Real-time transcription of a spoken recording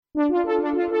Hello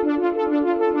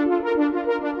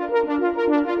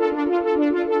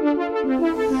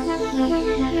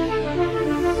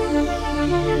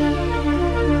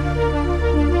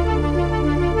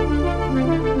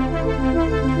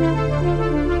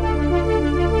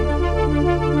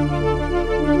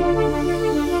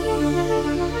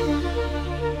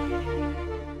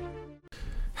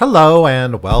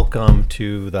and welcome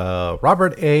to the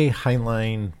Robert A.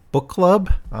 Heinlein Book Club,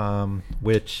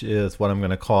 which is what I'm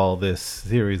going to call this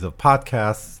series of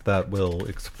podcasts that will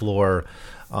explore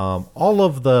all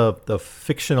of the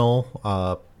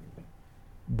fictional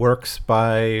works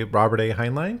by Robert A.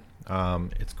 Heinlein.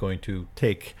 It's going to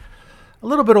take a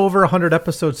little bit over 100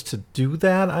 episodes to do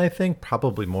that, I think,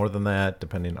 probably more than that,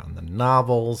 depending on the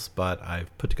novels, but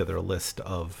I've put together a list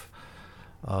of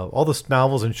all the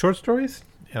novels and short stories.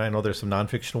 And I know there's some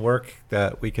nonfiction work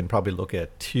that we can probably look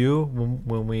at too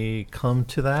when we come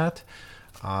to that.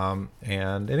 And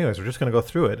anyways, we're just going to go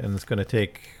through it, and it's going to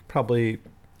take probably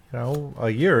a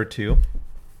year or two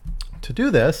to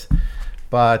do this.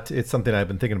 But it's something I've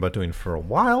been thinking about doing for a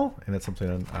while, and it's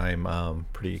something I'm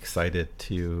pretty excited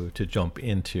to jump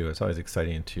into. It's always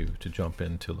exciting to jump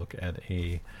in to look at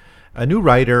a new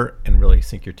writer and really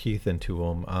sink your teeth into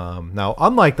them. Now,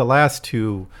 unlike the last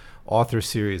two author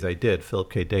series I did,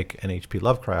 Philip K. Dick and H.P.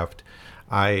 Lovecraft,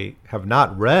 I have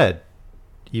not read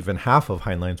even half of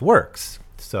Heinlein's works.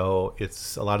 So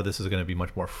a lot of this is going to be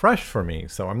much more fresh for me.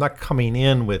 So I'm not coming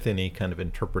in with any kind of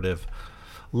interpretive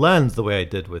lens the way I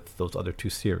did with those other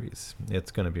two series.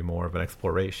 It's going to be more of an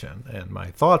exploration. And my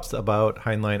thoughts about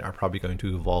Heinlein are probably going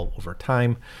to evolve over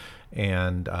time.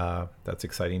 And that's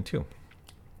exciting too.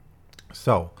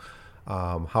 So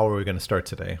how are we going to start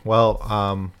today?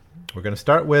 Well, we're going to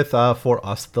start with For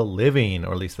Us the Living,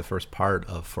 or at least the first part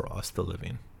of For Us the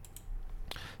Living.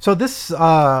 So this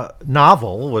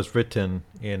novel was written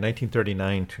in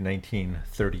 1939 to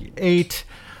 1938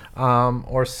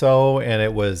 or so, and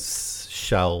it was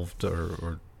shelved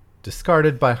or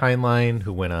discarded by Heinlein,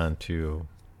 who went on to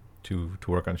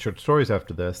work on short stories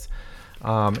after this.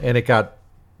 And it got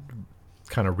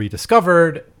kind of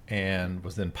rediscovered and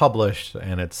was then published,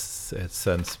 and it's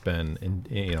since been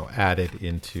added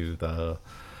into the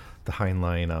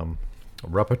Heinlein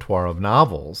repertoire of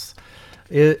novels.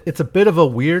 It's a bit of a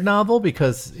weird novel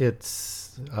because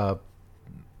it's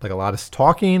like a lot of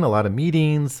talking, a lot of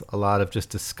meetings, a lot of just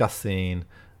discussing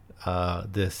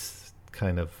this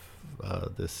kind of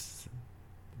this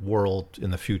world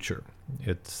in the future.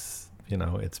 It's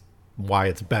why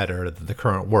it's better than the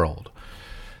current world.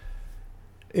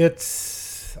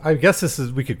 I guess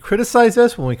we could criticize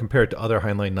this when we compare it to other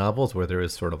Heinlein novels where there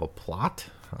is sort of a plot.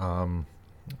 There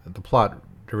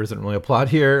isn't really a plot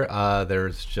here.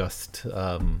 There's just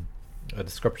a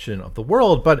description of the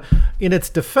world. But in its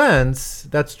defense,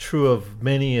 that's true of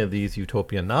many of these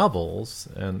utopian novels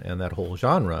and that whole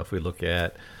genre. If we look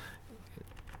at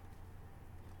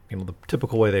the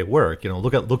typical way they work,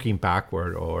 look at Looking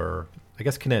Backward, or I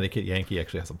guess Connecticut Yankee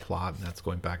actually has a plot, and that's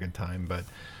going back in time, but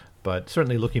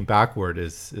certainly Looking Backward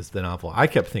is the novel I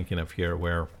kept thinking of here,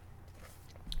 where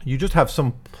you just have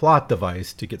some plot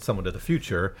device to get someone to the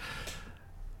future.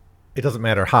 It doesn't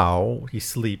matter how. He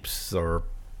sleeps, or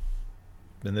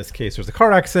in this case, there's a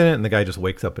car accident, and the guy just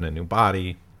wakes up in a new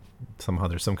body. Somehow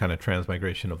there's some kind of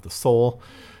transmigration of the soul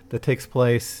that takes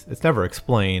place. It's never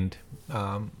explained.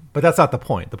 But that's not the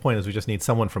point. The point is we just need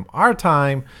someone from our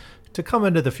time to come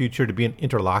into the future to be an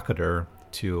interlocutor,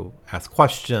 to ask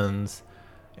questions,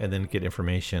 and then get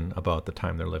information about the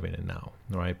time they're living in now,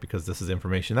 right? Because this is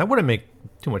information that wouldn't make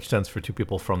too much sense for two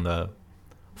people from the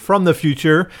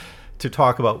future to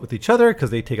talk about with each other, because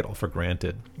they take it all for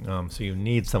granted. So you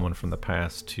need someone from the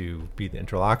past to be the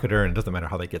interlocutor, and it doesn't matter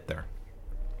how they get there.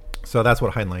 So that's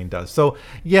what Heinlein does. So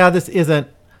yeah, this isn't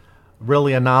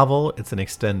really a novel. It's an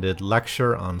extended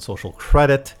lecture on social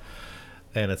credit,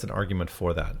 and it's an argument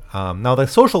for that. Now the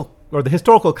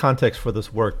historical context for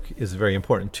this work is very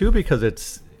important too, because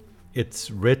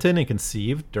it's written and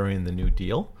conceived during the New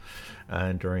Deal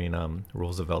and during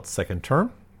Roosevelt's second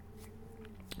term,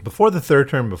 before the third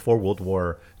term, before World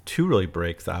War II really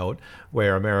breaks out,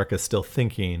 where America is still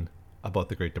thinking about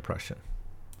the Great Depression.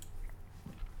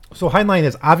 So Heinlein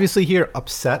is obviously here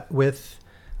upset with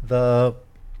the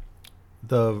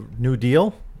New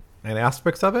Deal and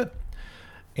aspects of it.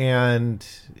 And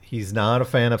he's not a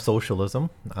fan of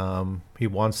socialism. He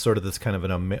wants sort of this kind of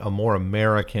a more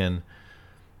American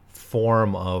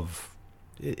form of,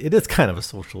 it is kind of a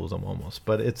socialism almost,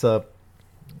 but it's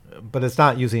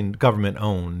not using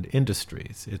government-owned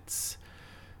industries.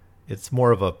 It's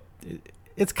more of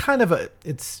it's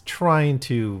trying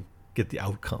to get the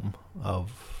outcome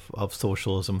of of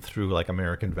socialism through like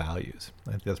American values.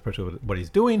 I think that's pretty much what he's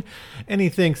doing. And he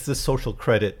thinks the social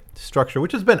credit structure,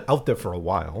 which has been out there for a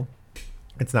while,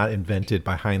 it's not invented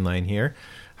by Heinlein here.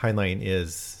 Heinlein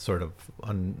is sort of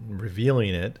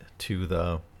revealing it to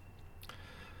the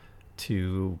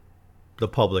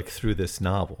public through this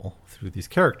novel, through these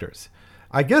characters.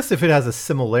 I guess if it has a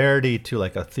similarity to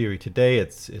like a theory today,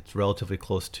 it's relatively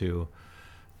close to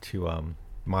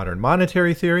modern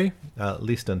monetary theory, at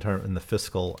least in the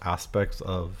fiscal aspects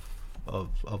of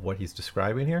what he's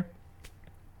describing here.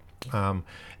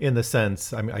 In the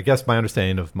sense, I mean, I guess my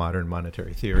understanding of modern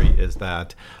monetary theory is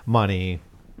that money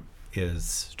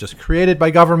is just created by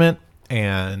government,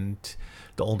 and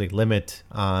the only limit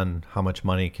on how much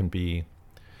money can be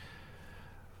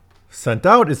sent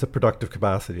out is the productive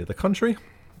capacity of the country.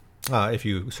 If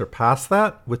you surpass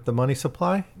that with the money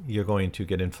supply, you're going to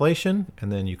get inflation, and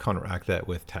then you counteract that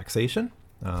with taxation.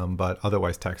 But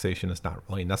otherwise, taxation is not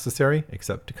really necessary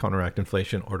except to counteract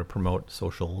inflation or to promote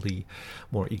socially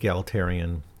more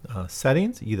egalitarian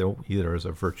settings, either as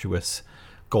a virtuous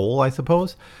goal, I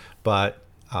suppose. But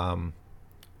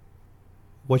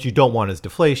what you don't want is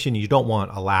deflation. You don't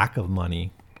want a lack of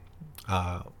money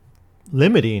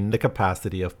limiting the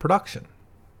capacity of production,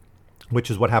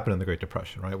 which is what happened in the Great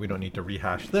Depression, right? We don't need to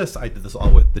rehash this. I did this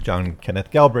all with the John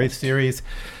Kenneth Galbraith series.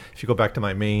 If you go back to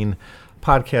my main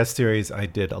podcast series, I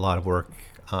did a lot of work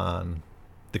on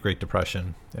the Great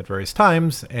Depression at various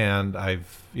times, and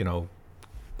I've,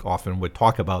 often would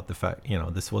talk about the fact,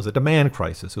 this was a demand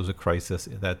crisis. It was a crisis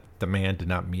that demand did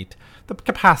not meet the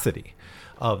capacity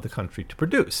of the country to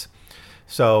produce.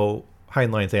 So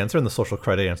Heinlein's answer, and the social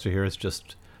credit answer here, is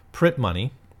just print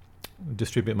money,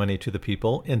 distribute money to the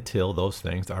people until those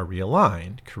things are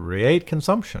realigned, create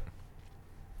consumption.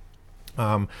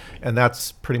 And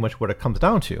that's pretty much what it comes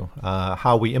down to.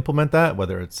 How we implement that,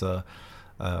 whether it's so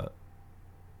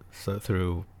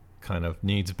through kind of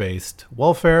needs-based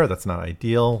welfare, that's not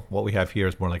ideal. What we have here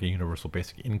is more like a universal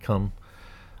basic income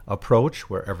approach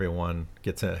where everyone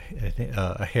gets a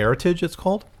heritage, it's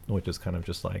called, which is kind of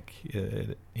just like,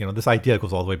 this idea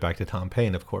goes all the way back to Tom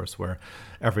Paine, of course, where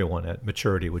everyone at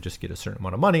maturity would just get a certain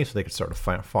amount of money so they could start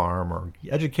a farm or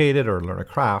be educated or learn a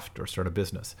craft or start a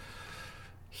business.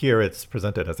 Here it's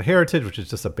presented as a heritage, which is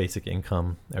just a basic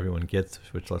income everyone gets,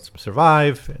 which lets them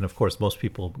survive. And of course, most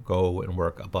people go and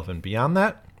work above and beyond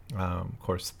that. Of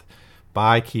course,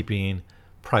 by keeping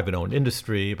private-owned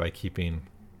industry, by keeping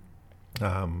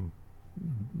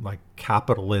like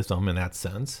capitalism in that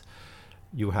sense,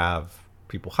 you have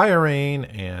people hiring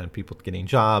and people getting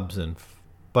jobs,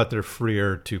 but they're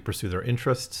freer to pursue their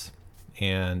interests,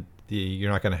 and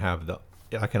you're not going to have the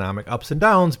economic ups and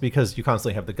downs because you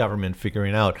constantly have the government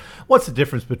figuring out what's the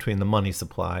difference between the money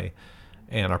supply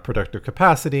and our productive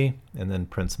capacity, and then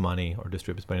prints money or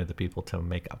distributes money to the people to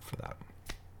make up for that.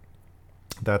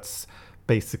 That's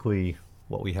basically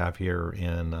what we have here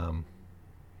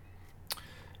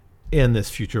in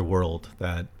this future world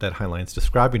that Heinlein's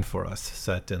describing for us,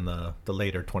 set in the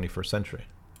later 21st century.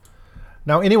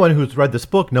 Now, anyone who's read this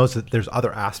book knows that there's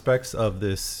other aspects of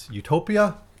this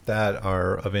utopia that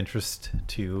are of interest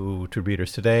to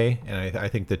readers today. And I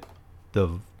think that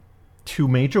the two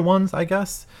major ones, I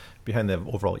guess, behind the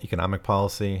overall economic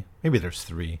policy, maybe there's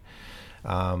three.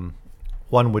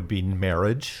 One would be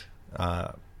marriage.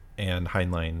 And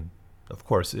Heinlein, of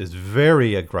course, is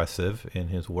very aggressive in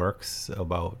his works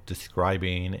about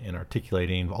describing and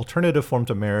articulating alternative forms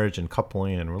of marriage and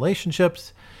coupling and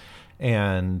relationships.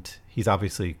 And he's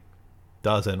obviously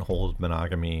doesn't hold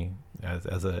monogamy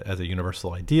as a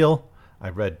universal ideal.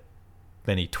 I've read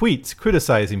many tweets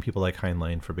criticizing people like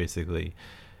Heinlein for basically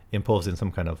imposing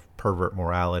some kind of pervert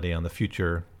morality on the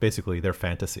future. Basically, their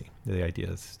fantasy. The idea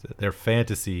is that their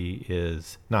fantasy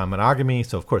is non-monogamy,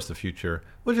 so of course the future,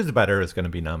 which is better, is going to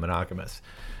be non-monogamous.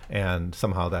 And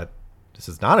somehow this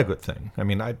is not a good thing. I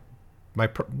mean,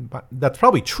 that's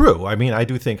probably true. I mean, I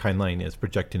do think Heinlein is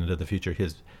projecting into the future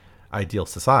his ideal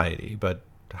society, but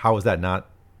how is that not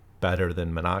better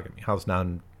than monogamy? How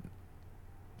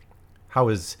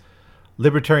is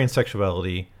libertarian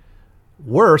sexuality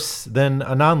worse than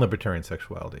a non-libertarian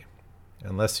sexuality,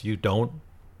 unless you don't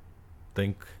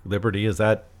think liberty is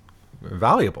that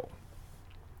valuable,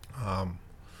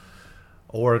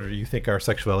 or do you think our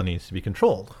sexuality needs to be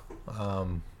controlled?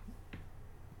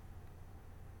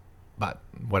 But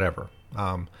whatever.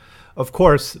 Of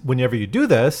course, whenever you do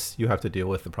this, you have to deal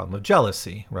with the problem of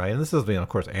jealousy, right? And this is, of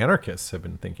course, anarchists have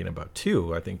been thinking about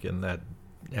too. I think in that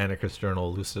anarchist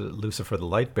journal, Lucifer the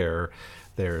Lightbearer,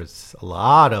 there's a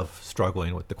lot of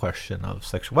struggling with the question of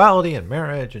sexuality and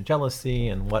marriage and jealousy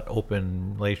and what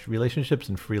open relationships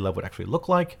and free love would actually look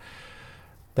like.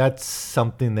 that's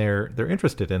something they're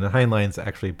interested in. And Heinlein's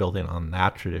actually building on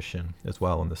that tradition as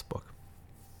well in this book.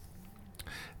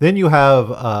 Then you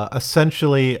have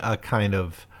essentially a kind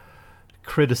of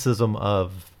criticism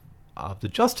of the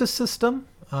justice system,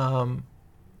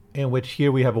 in which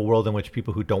here we have a world in which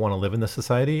people who don't want to live in the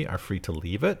society are free to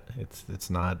leave it. It's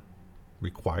not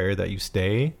required that you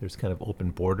stay. There's kind of open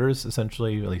borders,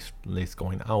 essentially, at least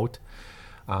going out.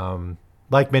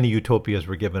 Like many utopias,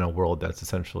 we're given a world that's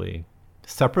essentially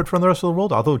separate from the rest of the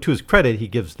world. Although, to his credit, he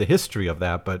gives the history of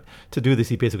that. But to do this,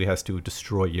 he basically has to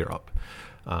destroy Europe.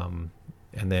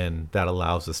 And then that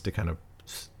allows us to kind of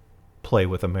play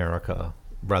with America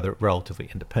rather relatively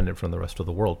independent from the rest of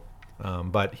the world.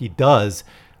 But he does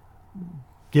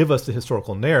give us the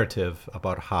historical narrative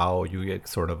about how you get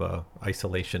sort of a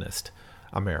isolationist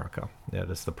America. That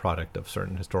is the product of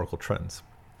certain historical trends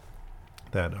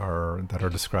that are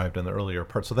described in the earlier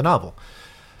parts of the novel.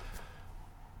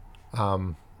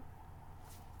 Talking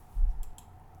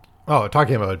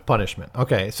about punishment.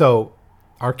 Okay, so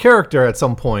our character at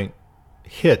some point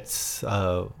hits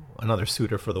another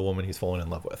suitor for the woman he's fallen in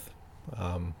love with.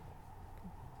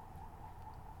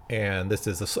 And this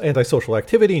is an antisocial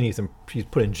activity, and he's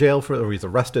put in jail or he's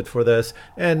arrested for this,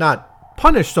 and not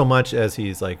punished so much as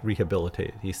he's like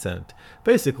rehabilitated. He's sent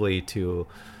basically to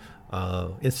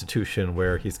institution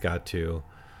where he's got to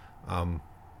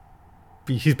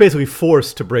he's basically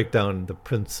forced to break down the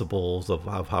principles of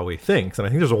how he thinks. And I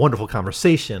think there's a wonderful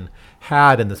conversation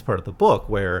had in this part of the book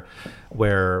where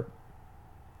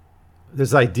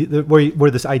this idea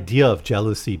where this idea of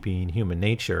jealousy being human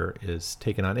nature is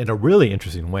taken on in a really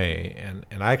interesting way. And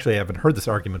I actually haven't heard this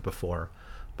argument before,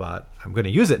 but I'm going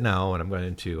to use it now, and I'm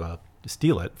going to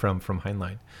steal it from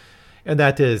Heinlein. And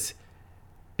that is,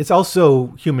 it's also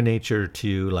human nature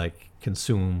to like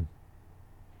consume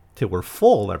till we're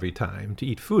full every time, to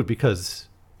eat food, because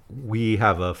we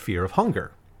have a fear of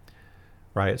hunger,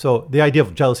 right? So the idea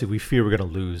of jealousy, we fear we're going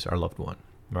to lose our loved one,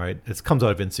 right? It comes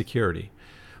out of insecurity.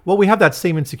 Well, we have that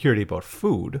same insecurity about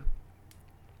food,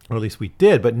 or at least we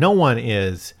did, but no one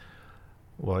is,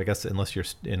 well, I guess unless you're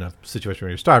in a situation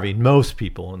where you're starving, most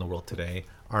people in the world today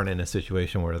aren't in a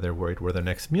situation where they're worried where their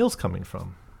next meal's coming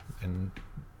from. And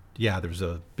yeah, there's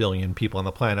 1 billion people on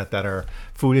the planet that are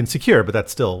food insecure, but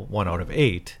that's still 1 out of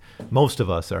 8. Most of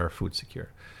us are food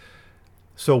secure.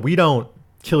 So we don't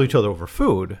kill each other over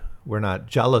food. We're not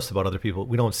jealous about other people.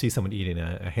 We don't see someone eating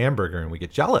a hamburger and we get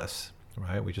jealous.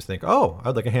 Right? We just think, oh,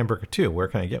 I'd like a hamburger too. Where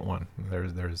can I get one?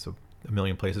 There's a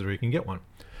million places where you can get one.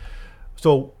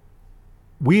 So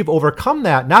we've overcome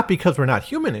that, not because we're not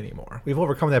human anymore. We've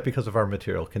overcome that because of our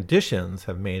material conditions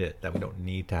have made it that we don't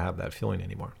need to have that feeling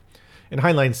anymore. And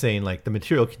Heinlein's saying like the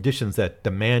material conditions that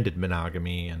demanded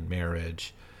monogamy and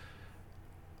marriage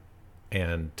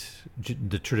and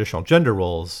the traditional gender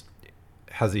roles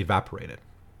has evaporated.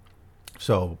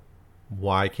 So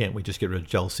why can't we just get rid of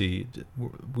jealousy?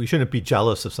 We shouldn't be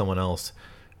jealous of someone else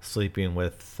sleeping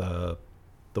with the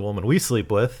woman we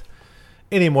sleep with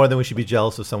any more than we should be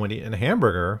jealous of someone eating a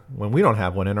hamburger when we don't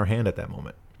have one in our hand at that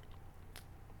moment.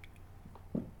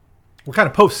 We're kind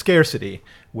of post-scarcity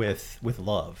with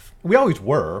love. We always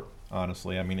were,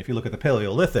 honestly. I mean, if you look at the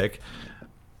Paleolithic,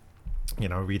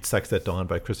 read Sex at Dawn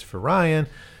by Christopher Ryan,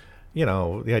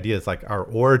 the idea is like our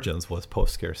origins was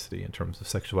post-scarcity in terms of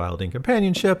sexuality and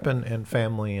companionship and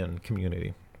family and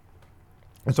community.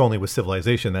 It's only with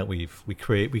civilization that we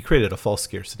created a false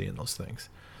scarcity in those things,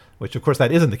 which of course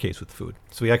that isn't the case with food.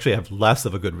 So we actually have less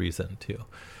of a good reason to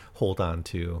hold on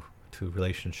to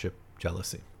relationship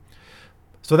jealousy.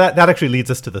 So that actually leads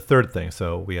us to the third thing.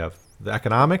 So we have the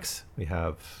economics, we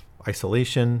have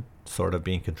isolation sort of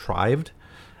being contrived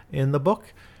in the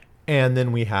book, and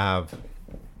then we have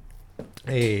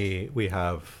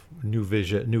new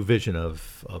vision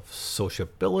of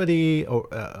sociability,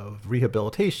 of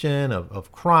rehabilitation,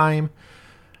 of crime.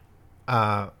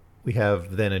 We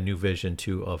have then a new vision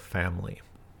too of family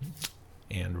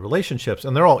and relationships,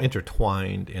 and they're all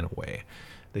intertwined in a way.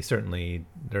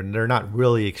 They're not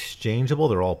really exchangeable.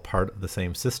 They're all part of the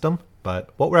same system. But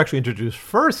what we're actually introduced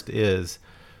first is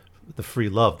the free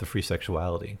love, the free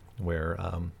sexuality, where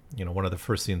one of the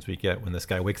first scenes we get when this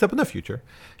guy wakes up in the future,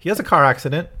 he has a car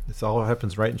accident. This all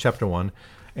happens right in chapter 1,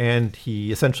 and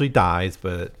he essentially dies,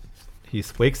 but he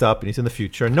wakes up and he's in the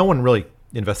future, and no one really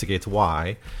investigates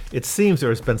why. It seems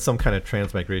there's been some kind of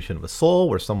transmigration of a soul,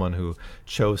 where someone who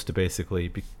chose to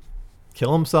basically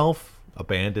kill himself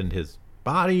abandoned his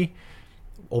body,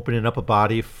 opening up a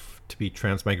body to be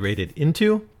transmigrated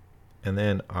into, and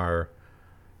then our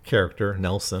character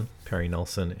Nelson, Perry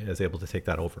Nelson, is able to take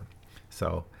that over.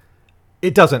 So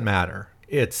it doesn't matter.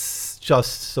 It's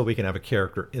just so we can have a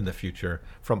character in the future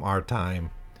from our time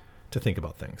think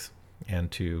about things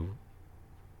and to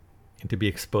be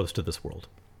exposed to this world.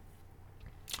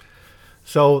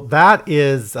 So that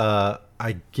is,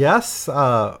 I guess,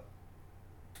 a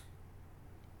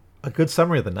good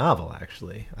summary of the novel,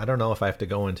 actually. I don't know if I have to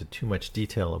go into too much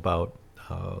detail about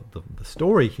the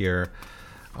story here.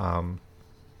 I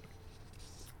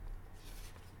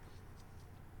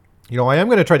am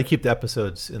going to try to keep the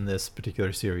episodes in this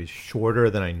particular series shorter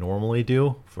than I normally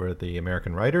do for the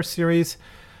American Writers series,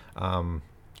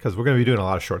 because we're going to be doing a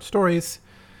lot of short stories,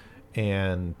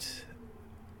 and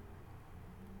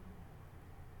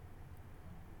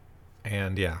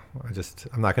yeah,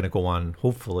 I'm not going to go on,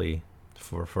 hopefully,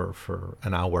 for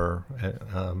an hour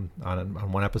on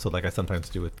one episode like I sometimes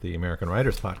do with the American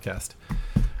Writers podcast.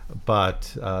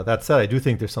 But that said, I do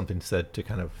think there's something said to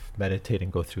kind of meditate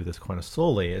and go through this kind of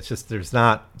slowly. It's just there's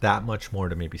not that much more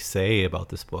to maybe say about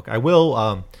this book. I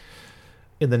will,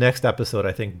 in the next episode,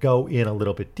 I think, go in a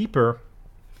little bit deeper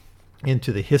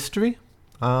into the history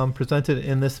presented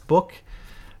in this book,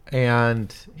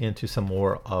 and into some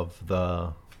more of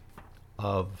the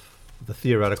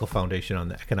theoretical foundation on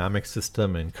the economic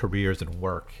system and careers and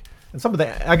work, and some of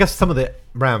the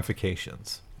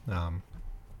ramifications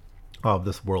of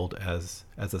this world as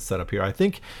it's set up here. I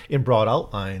think in broad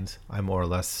outlines, I more or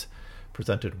less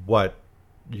presented what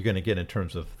you're going to get in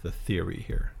terms of the theory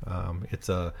here.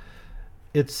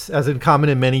 It's as in common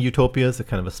in many utopias, a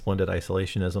kind of a splendid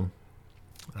isolationism,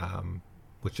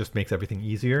 which just makes everything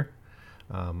easier.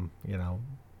 So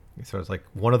it's like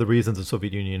one of the reasons the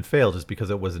Soviet Union failed is because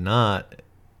you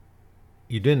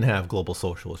didn't have global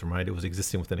socialism, right? It was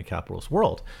existing within a capitalist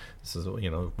world. This is,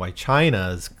 why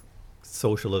China's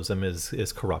socialism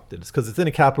is corrupted. It's because it's in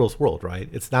a capitalist world, right?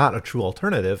 It's not a true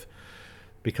alternative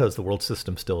because the world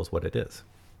system still is what it is.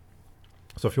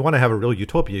 So if you want to have a real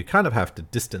utopia, you kind of have to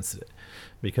distance it,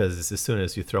 because as soon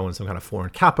as you throw in some kind of foreign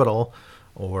capital,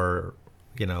 or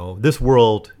this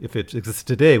world, if it exists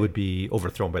today, would be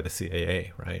overthrown by the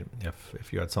CAA, right?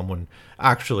 If you had someone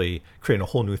actually creating a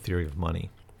whole new theory of money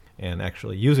and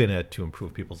actually using it to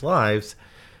improve people's lives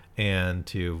and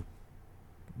to,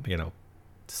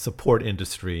 support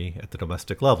industry at the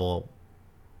domestic level,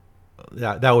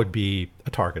 that would be a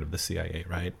target of the CIA,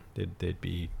 right? They'd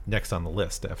be next on the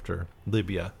list after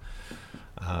Libya,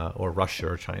 or Russia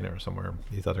or China or somewhere,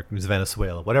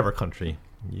 Venezuela, whatever country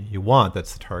you want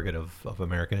that's the target of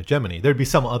American hegemony. There'd be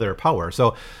some other power.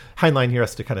 So Heinlein here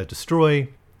has to kind of destroy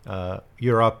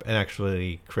Europe and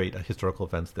actually create historical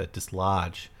events that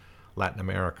dislodge Latin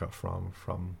America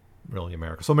from really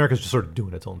America. So America's just sort of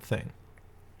doing its own thing.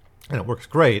 And it works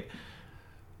great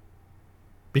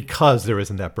because there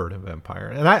isn't that burden of empire.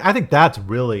 And I think that's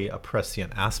really a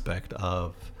prescient aspect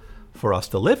for us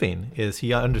to living, is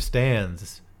he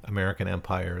understands American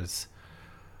empire's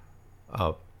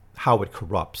how it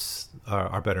corrupts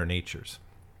our better natures.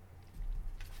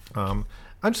 I'm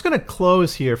just going to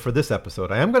close here for this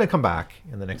episode. I am going to come back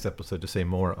in the next episode to say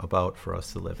more about For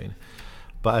Us to Living.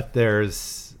 But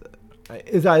is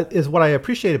what I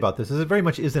appreciate about this is it very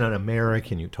much isn't an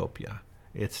American utopia.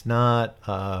 It's not.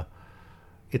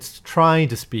 It's trying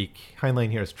to speak.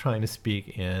 Heinlein here is trying to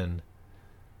speak in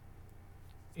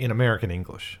American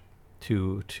English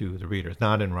to the readers,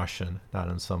 not in Russian, not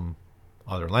in some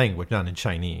other language, not in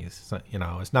Chinese.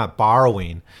 It's not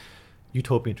borrowing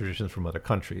utopian traditions from other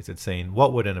countries. It's saying,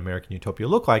 what would an American utopia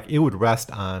look like? It would rest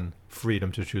on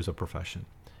freedom to choose a profession.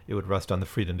 It would rest on the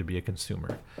freedom to be a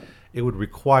consumer. It would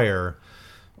require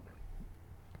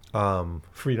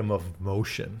freedom of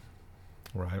motion,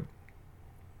 right?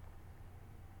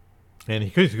 And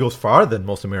he goes farther than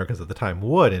most Americans at the time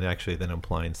would, in actually then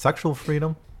implying sexual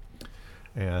freedom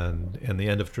and the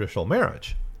end of traditional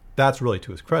marriage. That's really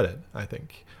to his credit, I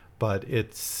think. But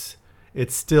it's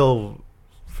still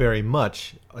very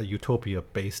much a utopia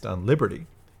based on liberty.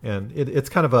 And it's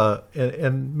kind of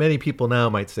and many people now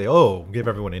might say, oh, give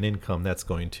everyone an income, that's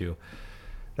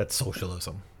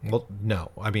socialism. Well,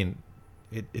 no. I mean,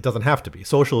 it doesn't have to be.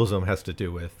 Socialism has to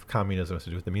do with, communism has to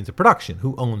do with the means of production.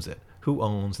 Who owns it? Who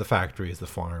owns the factories, the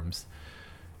farms?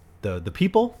 The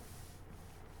people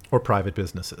or private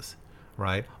businesses,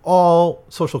 right? All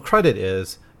social credit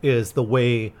is the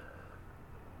way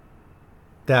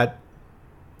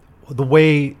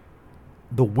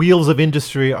the wheels of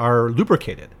industry are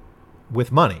lubricated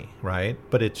with money, right?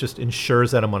 But it just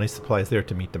ensures that a money supply is there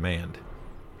to meet demand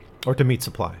or to meet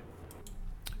supply.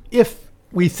 If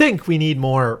we think we need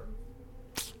more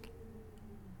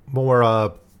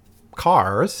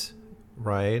cars,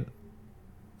 right?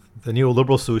 The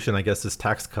neoliberal solution, I guess, is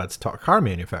tax cuts to car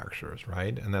manufacturers,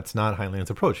 right? And that's not Heinlein's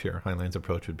approach here. Heinlein's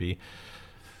approach would be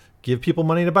give people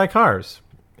money to buy cars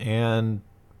and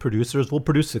producers will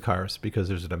produce the cars because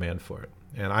there's a demand for it.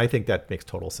 And I think that makes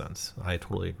total sense. I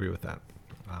totally agree with that.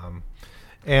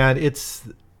 And it's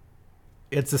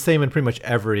the same in pretty much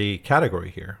every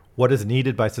category here. What is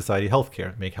needed by society?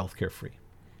 Healthcare. Make healthcare free,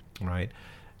 right?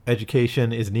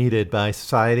 Education is needed by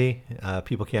society.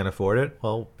 People can't afford it.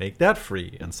 Well, make that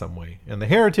free in some way. And the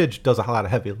Heritage does a lot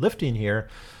of heavy lifting here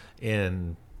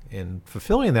in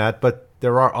fulfilling that. But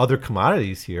there are other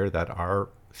commodities here that are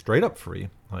straight up free,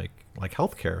 like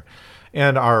healthcare.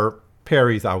 And our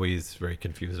Perry's always very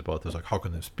confused about this, like, how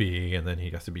can this be? And then he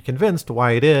has to be convinced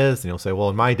why it is. And he'll say, well,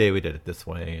 in my day we did it this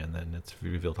way, and then it's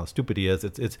revealed how stupid he is.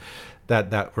 It's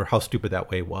that or how stupid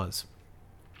that way was.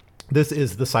 This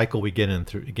is the cycle we get in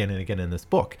through again and again in this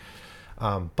book.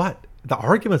 But the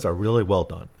arguments are really well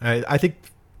done. I think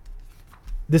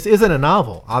this isn't a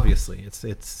novel, obviously.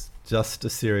 It's just a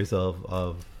series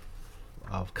of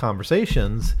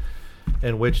conversations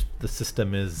in which the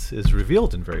system is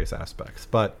revealed in various aspects.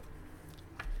 But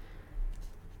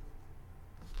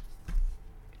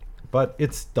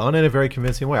it's done in a very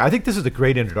convincing way. I think this is a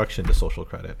great introduction to social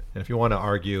credit. And if you want to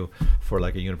argue for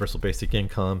like a universal basic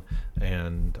income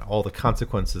and all the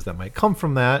consequences that might come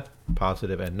from that,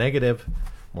 positive and negative,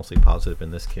 mostly positive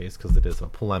in this case because it is a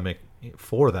polemic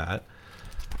for that,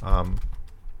 I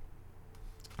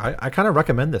kind of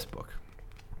recommend this book.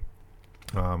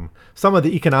 Some of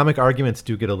the economic arguments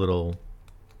do get a little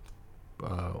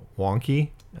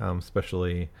wonky,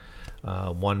 especially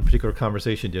one particular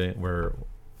conversation where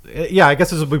I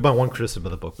guess this will be my one criticism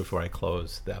of the book before I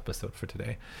close the episode for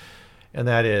today. And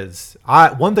that is,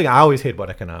 one thing I always hate about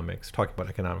talking about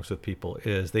economics with people,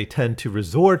 is they tend to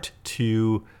resort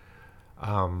to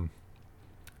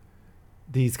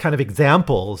these kind of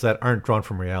examples that aren't drawn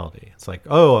from reality. It's like,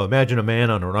 oh, imagine a man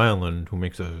on an island who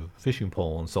makes a fishing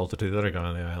pole and sells it to the other guy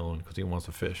on the island because he wants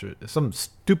to fish. Or some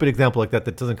stupid example like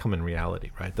that doesn't come in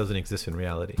reality, right? It doesn't exist in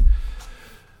reality.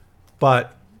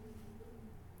 But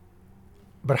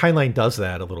Heinlein does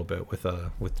that a little bit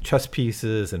with chess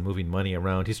pieces and moving money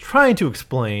around. He's trying to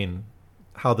explain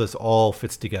how this all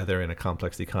fits together in a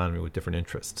complex economy with different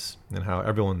interests, and how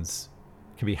everyone's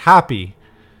can be happy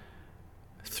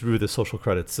through the social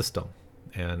credit system,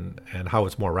 and how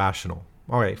it's more rational.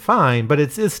 All right, fine, but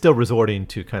it is still resorting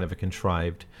to kind of a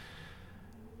contrived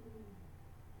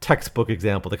textbook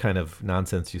example, the kind of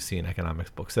nonsense you see in economics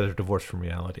books that are divorced from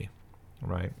reality,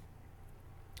 right?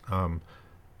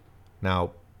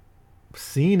 Now,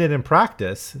 seeing it in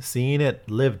practice, seeing it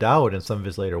lived out in some of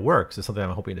his later works is something I'm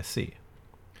hoping to see.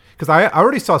 Because I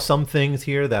already saw some things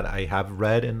here that I have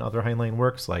read in other Heinlein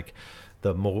works, like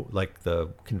the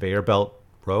conveyor belt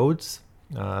roads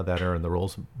that are in the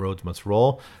Roads Must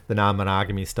Roll. The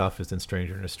non-monogamy stuff is in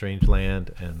Stranger in a Strange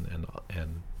Land, and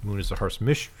Moon is a Harsh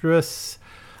Mistress.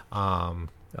 The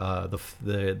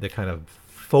kind of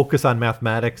focus on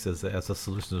mathematics as a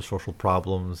solution to social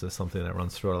problems is something that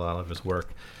runs through a lot of his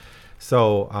work.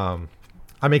 So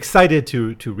I'm excited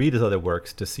to read his other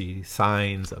works to see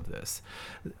signs of this.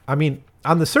 I mean,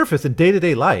 on the surface, in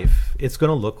day-to-day life, it's going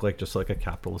to look like just like a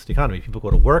capitalist economy. People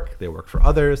go to work, they work for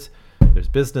others. There's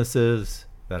businesses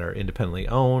that are independently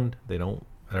owned. They're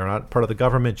not part of the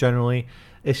government generally.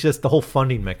 It's just the whole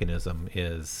funding mechanism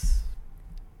is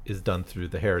done through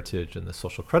the Heritage and the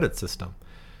social credit system.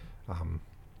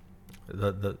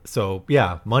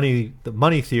 The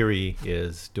money theory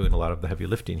is doing a lot of the heavy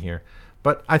lifting here,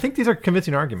 but I think these are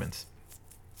convincing arguments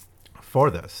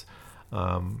for this.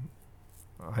 I've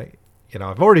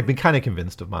already been kind of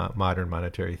convinced of modern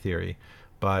monetary theory,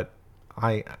 but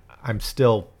I'm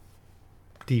still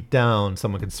deep down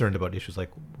somewhat concerned about issues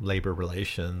like labor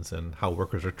relations and how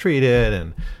workers are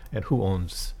treated and who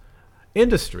owns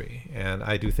industry. And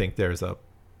I do think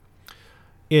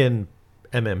in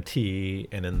MMT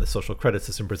and in the social credit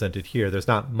system presented here, there's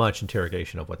not much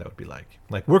interrogation of what that would be like.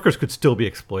 Like, workers could still be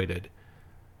exploited,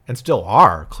 and still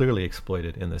are clearly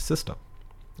exploited in this system.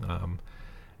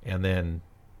 And then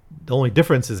the only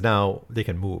difference is now they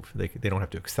can move. They don't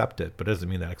have to accept it, but it doesn't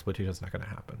mean that exploitation is not going to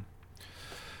happen.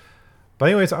 But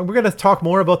anyways, we're going to talk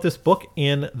more about this book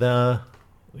in the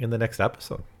next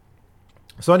episode.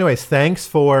 So anyways, thanks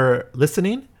for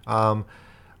listening.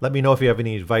 Let me know if you have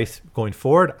any advice going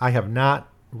forward. I have not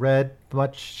read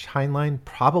much Heinlein,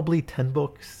 probably 10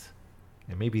 books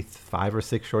and maybe 5 or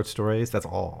 6 short stories. That's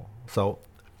all. So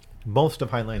most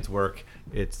of Heinlein's work,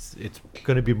 it's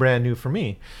going to be brand new for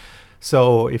me.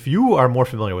 So if you are more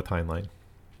familiar with Heinlein,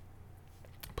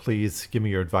 please give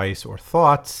me your advice or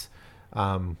thoughts.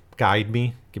 Guide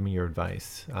me, give me your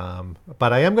advice.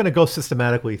 But I am going to go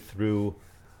systematically through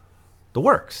the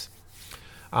works.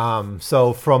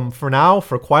 So for now,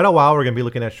 for quite a while, we're going to be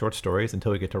looking at short stories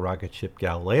until we get to Rocket Ship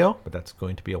Galileo, but that's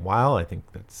going to be a while. I think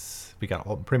we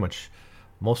got pretty much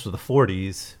most of the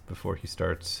 40s before he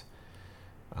starts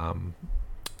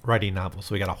writing novels.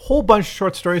 So we got a whole bunch of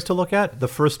short stories to look at. The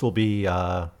first will be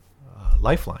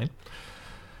Lifeline.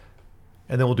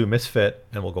 And then we'll do Misfit,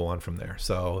 and we'll go on from there.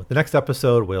 So the next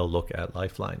episode, we'll look at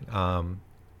Lifeline,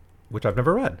 which I've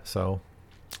never read. So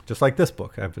just like this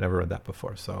book, I've never read that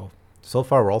before. So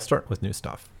far, we're all starting with new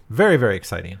stuff. Very, very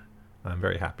exciting. I'm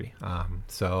very happy.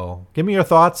 So give me your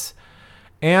thoughts,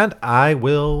 and I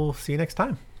will see you next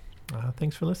time.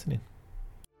 Thanks for listening.